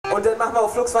machen wir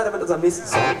auch flugs weiter mit unserem nächsten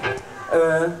Song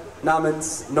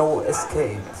namens No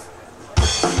Escape.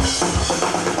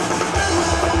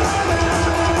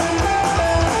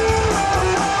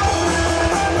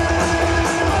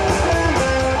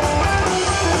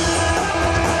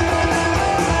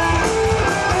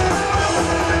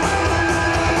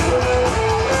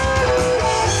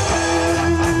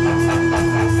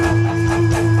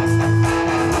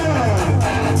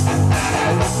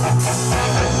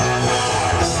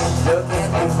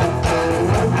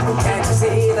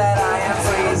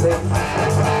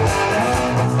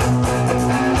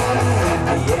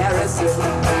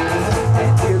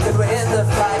 And you can win the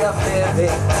fight of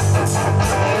living.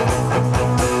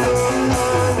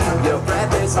 Your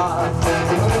breath is hard,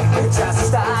 your chest is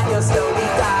down, you're slowly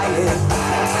dying.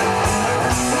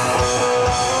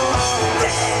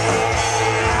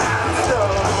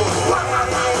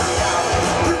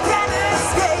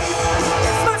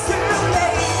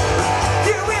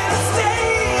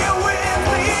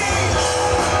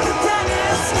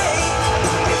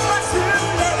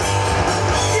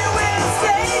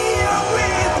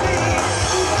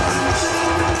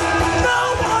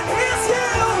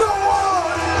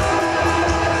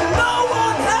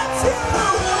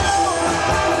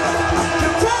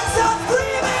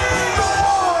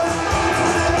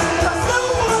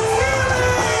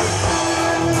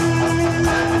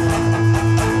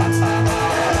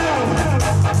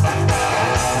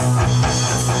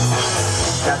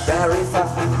 Very far,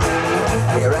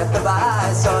 here at the bar,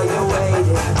 I saw you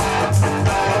waiting.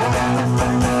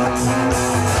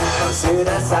 Shoot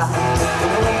aside,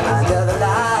 under the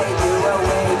light you were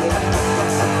waiting.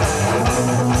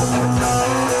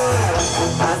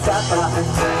 I stopped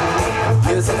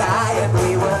by, you said hi and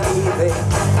we were leaving.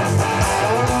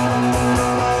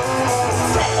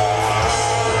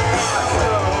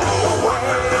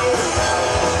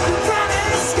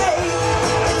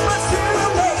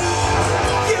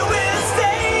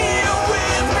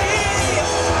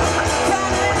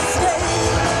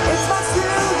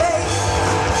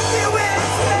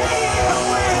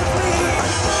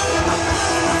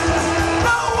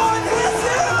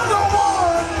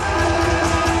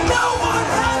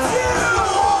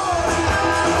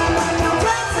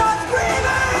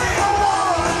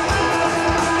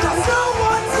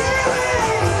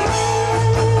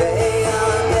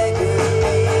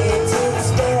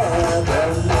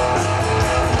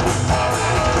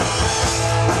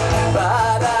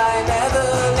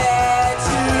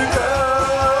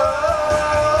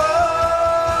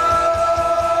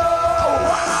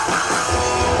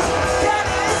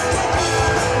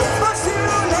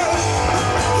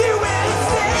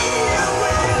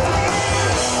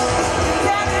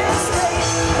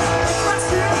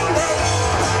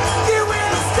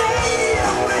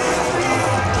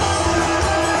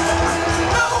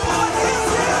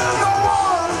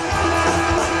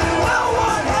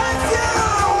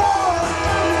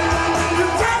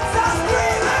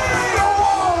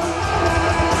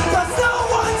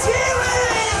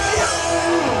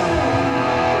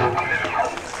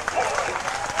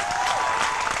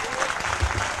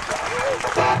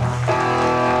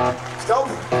 Ich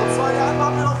glaube, vor 2 Jahren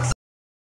waren wir noch ein bisschen